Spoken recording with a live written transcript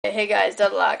Hey guys,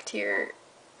 Deadlocked here,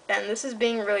 and this is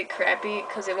being really crappy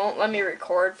because it won't let me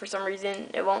record for some reason.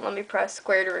 It won't let me press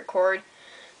square to record.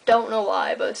 Don't know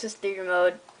why, but it's just theater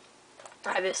mode.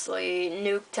 Obviously,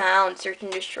 Nuketown, search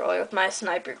and destroy with my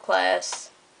sniper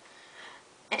class,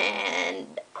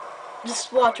 and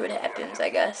just watch what happens,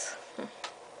 I guess.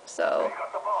 So,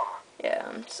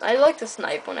 yeah, I like to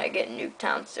snipe when I get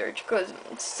Nuketown search because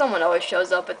someone always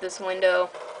shows up at this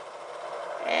window.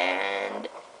 And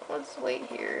let's wait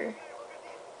here.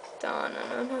 Dun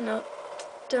no no no.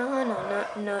 Dun no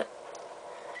no.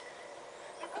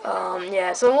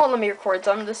 Yeah, so it won't let me record,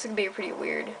 so this is gonna be pretty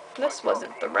weird. This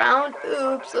wasn't the round.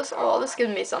 Oops. This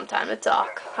gives me some time to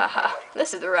talk. Haha.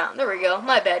 This is the round. There we go.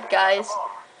 My bad, guys.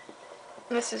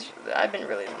 I've been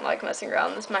really, like, messing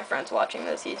around. My friend's watching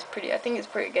this. I think he's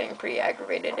getting pretty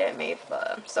aggravated at me,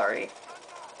 but I'm sorry.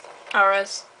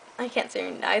 RS, I can't say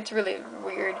now. It's really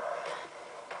weird.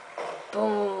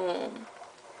 Boom.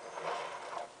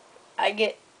 I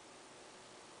get,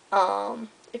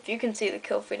 if you can see the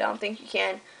kill feed, I don't think you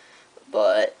can,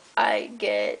 but I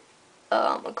get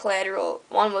a collateral.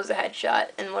 One was a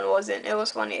headshot and one wasn't. It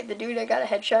was funny. The dude I got a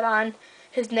headshot on,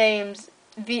 his name's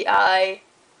VI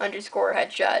underscore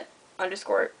headshot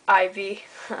underscore IV.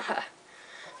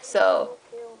 So,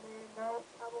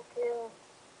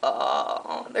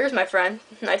 there's my friend.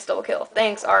 Nice double kill.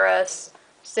 Thanks,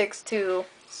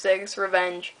 RS626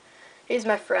 Revenge. He's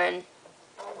my friend.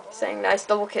 Saying nice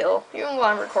double kill. Even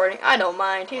while I'm recording, I don't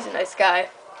mind. He's a nice guy.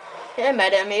 I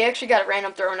met him. He actually got a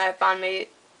random throw knife on me.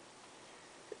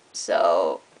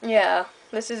 So, yeah,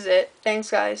 this is it. Thanks,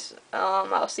 guys.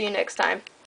 I'll see you next time.